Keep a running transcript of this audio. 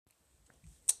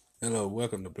Hello,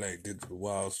 welcome to Black Digital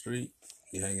Wall Street.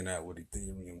 You're hanging out with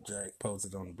Ethereum Jack,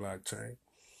 posted on the blockchain.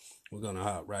 We're gonna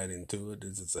hop right into it.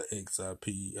 This is a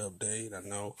XRP update. I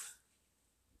know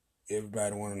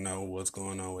everybody want to know what's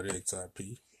going on with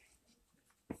XRP,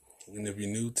 and if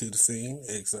you're new to the scene,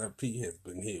 XRP has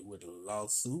been hit with a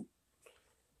lawsuit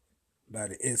by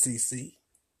the SEC.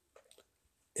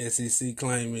 SEC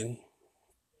claiming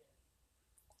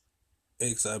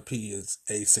XRP is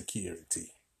a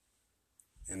security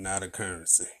and not a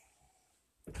currency.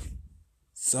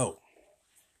 So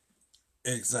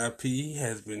XRP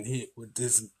has been hit with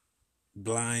this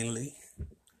blindly,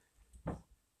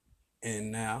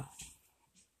 and now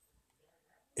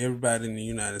everybody in the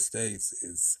United States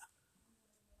is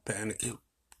panicking.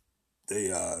 They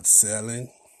are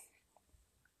selling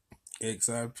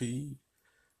XRP.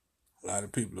 A lot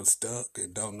of people are stuck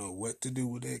and don't know what to do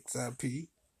with XRP.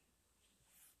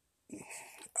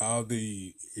 All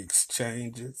the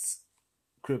exchanges,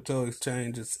 crypto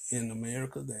exchanges in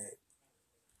America that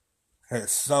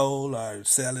has sold or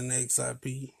selling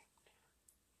XRP,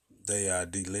 they are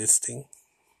delisting.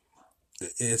 The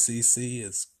SEC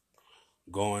is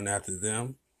going after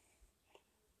them.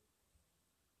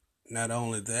 Not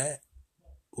only that,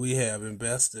 we have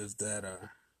investors that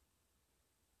are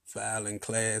filing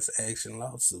class action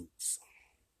lawsuits.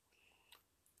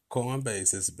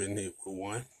 Coinbase has been hit with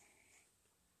one.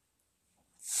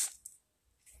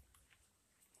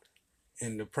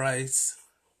 And the price,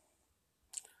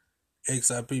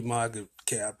 XRP market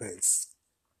cap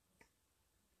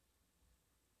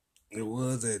it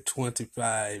was at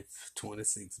 25,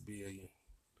 26 billion.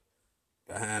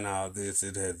 Behind all this,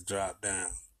 it has dropped down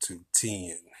to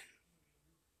 10.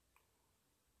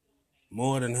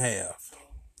 More than half.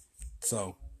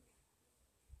 So,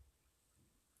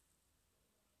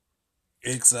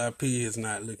 XRP is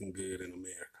not looking good in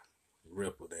America.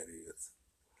 Ripple, that is.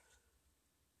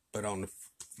 But on the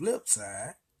flip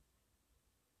side,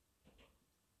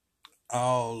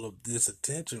 all of this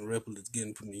attention Ripple is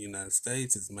getting from the United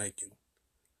States is making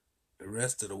the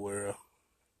rest of the world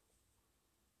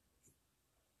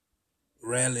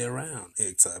rally around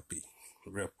XRP,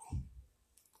 Ripple.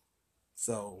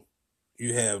 So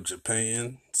you have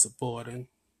Japan supporting,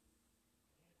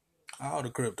 all the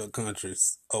crypto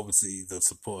countries overseas are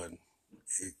supporting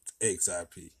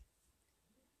XRP.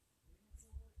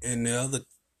 And the other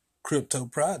crypto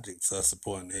projects are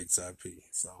supporting XRP.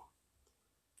 So,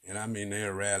 and I mean,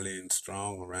 they're rallying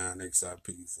strong around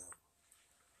XRP. So,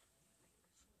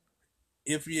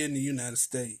 if you're in the United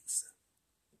States,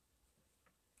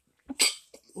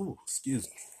 excuse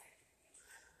me.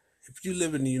 If you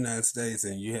live in the United States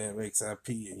and you have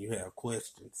XRP and you have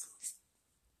questions,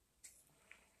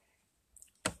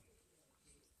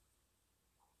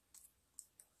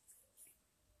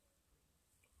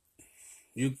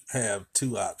 you have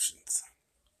two options.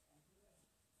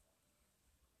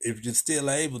 If you're still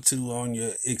able to on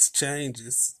your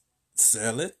exchanges,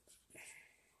 sell it,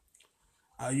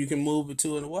 or you can move it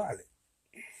to a wallet.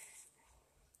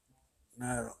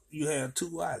 Now, you have two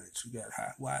wallets. You got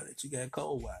hot wallets, you got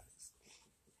cold wallets.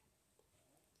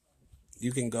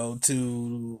 You can go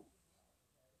to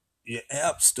your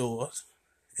app stores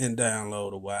and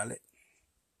download a wallet.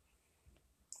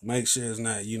 Make sure it's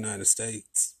not United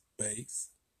States based.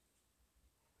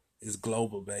 It's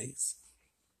global based.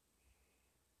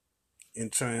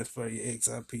 And transfer your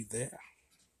XRP there.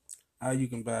 Or you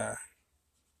can buy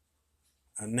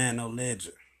a nano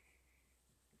ledger.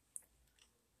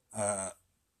 A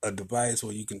device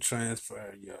where you can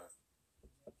transfer your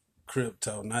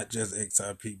crypto, not just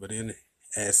XRP, but any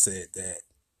asset that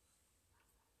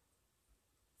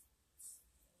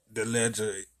the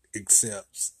ledger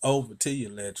accepts over to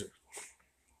your ledger.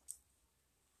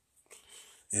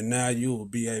 And now you will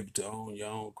be able to own your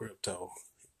own crypto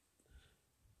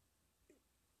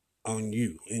on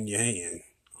you, in your hand,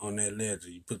 on that ledger.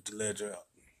 You put the ledger up.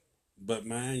 But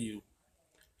mind you,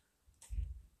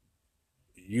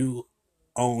 you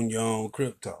own your own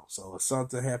crypto. So if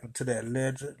something happened to that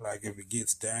ledger, like if it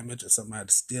gets damaged or somebody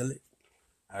steal it,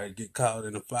 or it get caught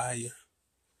in a fire,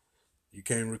 you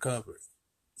can't recover it.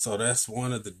 So that's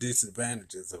one of the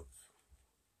disadvantages of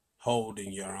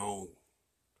holding your own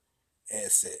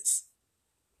assets.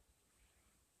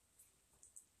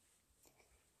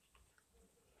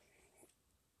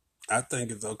 I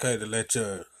think it's okay to let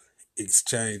your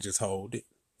exchanges hold it,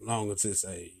 as long as it's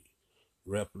a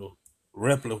replicable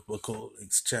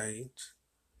exchange,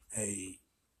 a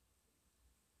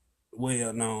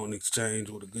well-known exchange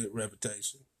with a good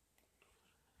reputation,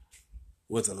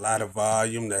 with a lot of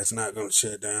volume that's not going to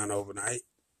shut down overnight.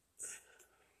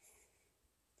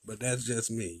 But that's just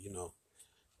me.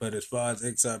 But as far as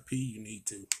XRP, you need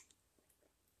to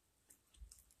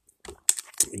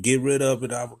get rid of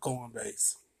it off of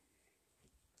Coinbase,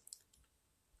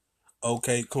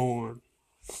 OKCoin,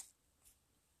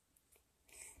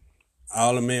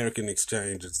 all American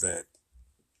exchanges that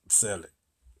sell it.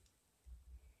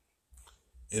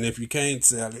 And if you can't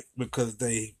sell it because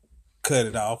they cut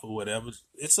it off or whatever,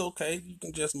 it's okay. You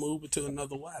can just move it to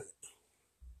another wallet.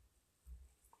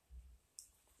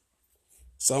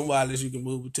 Some wallets you can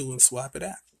move it to and swap it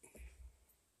out.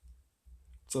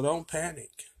 So don't panic.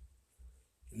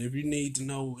 And if you need to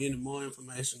know any more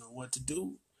information on what to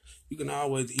do, you can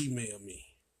always email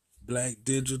me,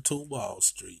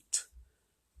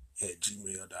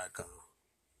 blackdigitalwallstreet@gmail.com.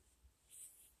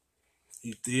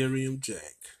 Ethereum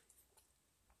Jack.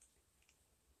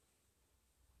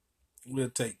 We'll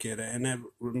take care of that. And that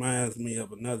reminds me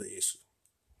of another issue.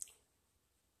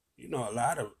 You know, a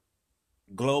lot of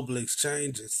global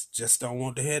exchanges just don't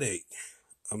want the headache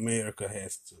America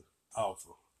has to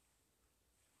offer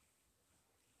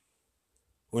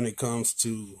when it comes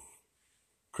to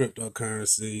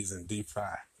cryptocurrencies and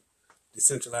DeFi,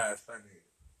 decentralized finance.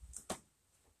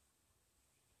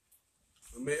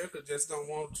 America just don't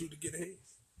want you to get ahead.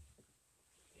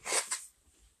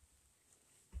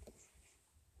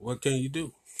 What can you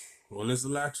do? Well, there's a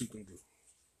lot you can do.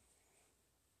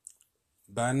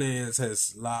 Binance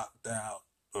has locked out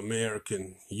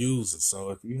American users. So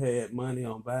if you had money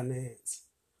on Binance,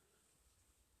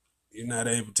 you're not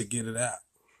able to get it out.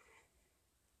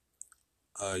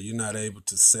 You're not able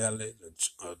to sell it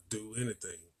or do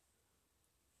anything.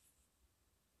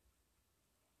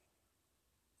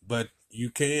 But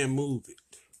you can move it.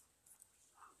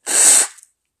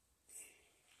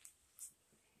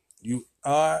 You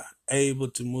are able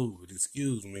to move it.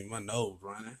 Excuse me, my nose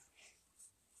running.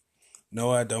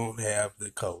 No, I don't have the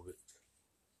COVID.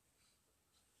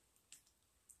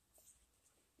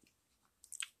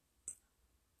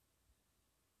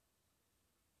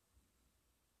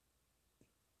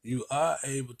 You are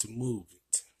able to move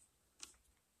it.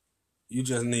 You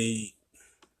just need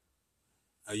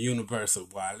a universal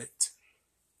wallet.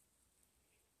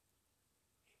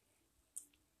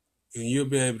 And you'll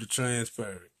be able to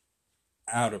transfer it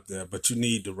out of there, but you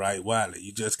need the right wallet.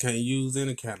 You just can't use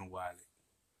any kind of wallet.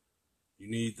 You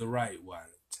need the right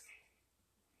wallet.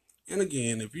 And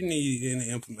again, if you need any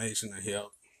information or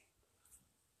help,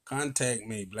 contact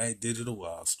me,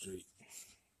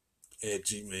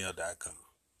 blackdigitalwallstreet@gmail.com.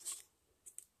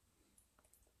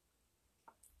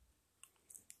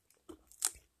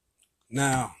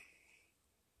 Now,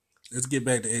 let's get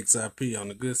back to XRP. On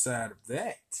the good side of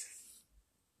that,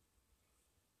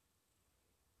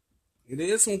 it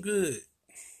is some good.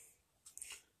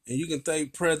 And you can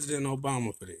thank President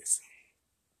Obama for this.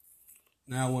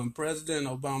 Now, when President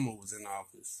Obama was in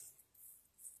office,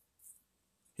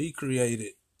 he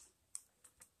created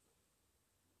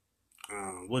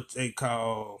what they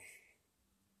call,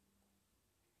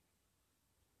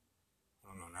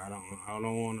 hold on, I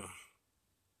don't want to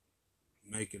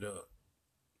make it up.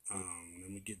 Let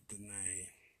me get the name.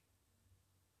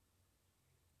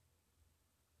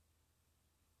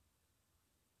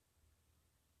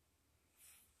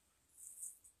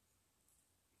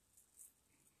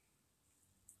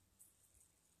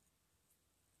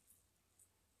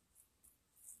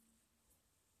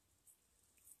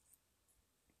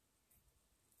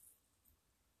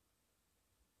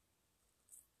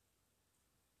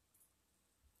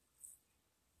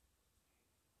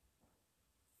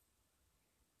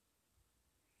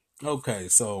 Okay,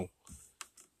 so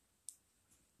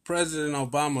President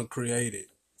Obama created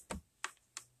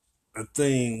a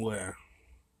thing where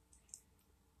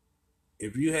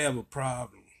if you have a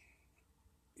problem,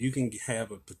 you can have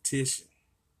a petition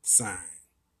signed.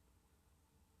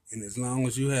 And as long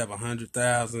as you have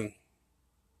 100,000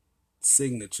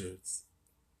 signatures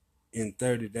in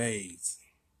 30 days,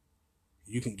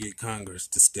 you can get Congress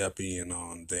to step in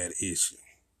on that issue.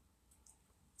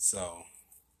 So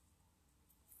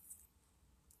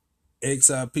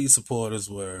XRP supporters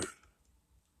were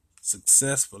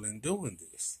successful in doing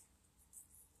this.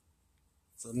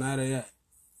 So now they're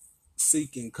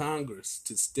seeking Congress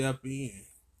to step in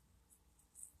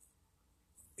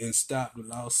and stop the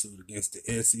lawsuit against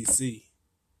the SEC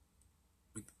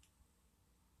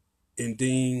and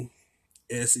deem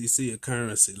SEC a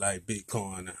currency like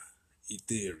Bitcoin or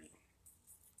Ethereum.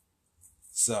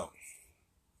 So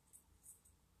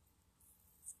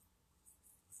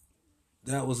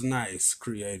that was nice,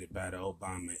 created by the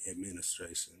Obama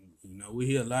administration. You know, we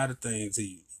hear a lot of things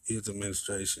his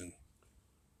administration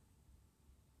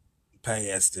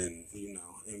passed and,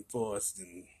 enforced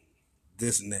and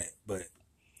this and that. But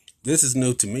This is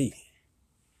new to me.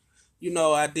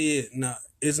 I did. No,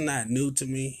 it's not new to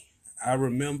me. I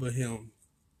remember him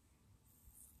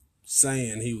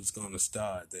saying he was going to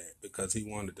start that because he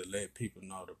wanted to let people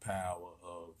know the power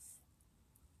of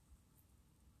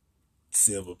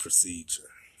civil procedure.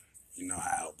 You know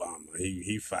how Obama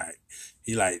he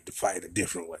liked to fight a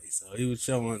different way. So he was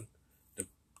showing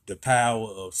the power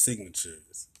of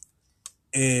signatures,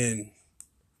 and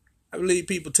I believe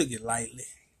people took it lightly.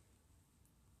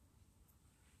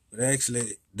 But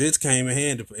actually, this came in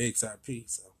handy for XRP.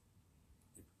 So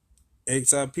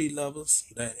XRP lovers,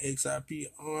 that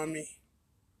XRP army,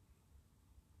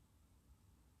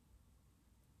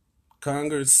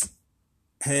 Congress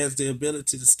has the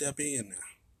ability to step in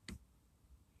now.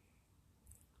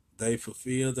 They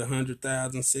fulfill the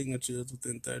 100,000 signatures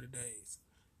within 30 days.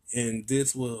 And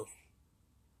this will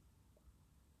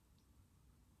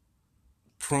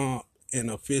prompt an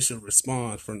official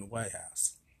response from the White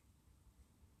House.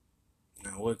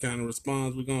 Now, what kind of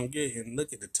response we're going to get? And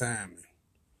look at the timing.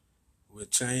 We're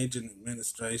changing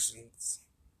administrations.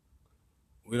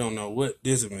 We don't know what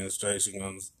this administration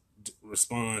going to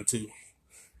respond to.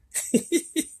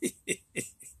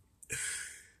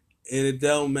 And it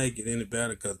don't make it any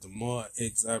better because the more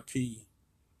XRP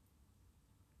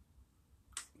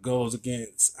goes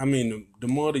against, the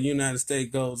more the United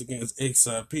States goes against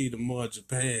XRP, the more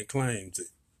Japan claims it.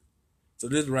 So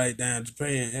this right down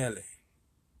Japan alley,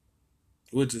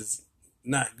 which is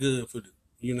not good for the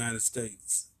United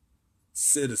States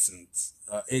citizens,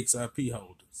 XRP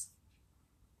holders.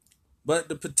 But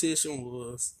the petition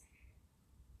was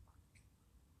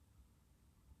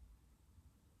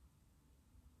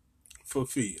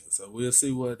fulfilled. So we'll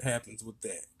see what happens with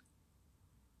that.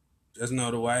 Just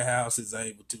know the White House is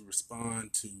able to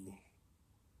respond to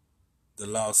the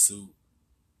lawsuit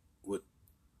with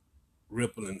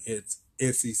Ripple and its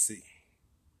SEC.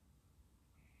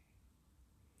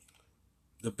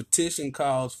 The petition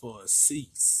calls for a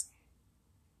cease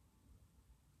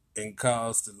and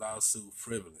calls the lawsuit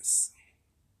frivolous.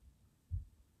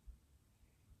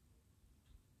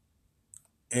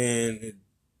 And it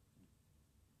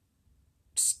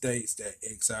states that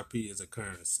XRP is a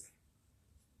currency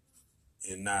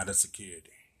and not a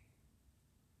security.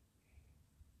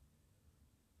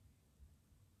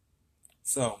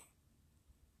 So,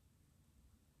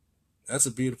 that's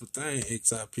a beautiful thing,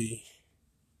 XRP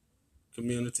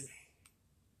community.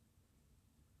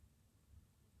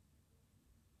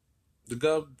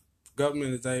 The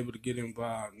government is able to get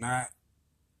involved not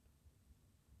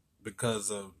because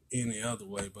of any other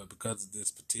way, but because of this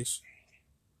petition.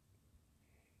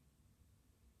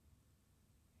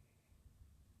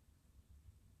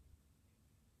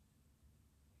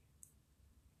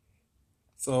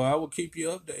 So I will keep you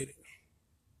updated.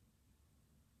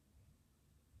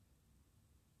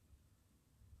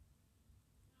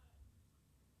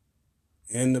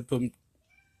 And the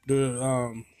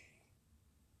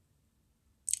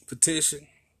petition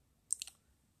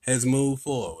has moved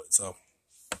forward. So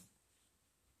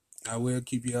I will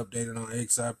keep you updated on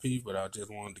XRP, but I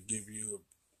just wanted to give you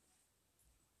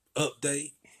an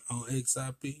update on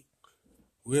XRP.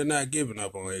 We're not giving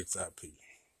up on XRP.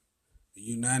 The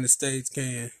United States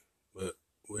can, but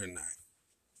we're not.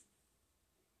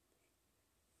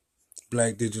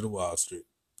 Black Digital Wall Street.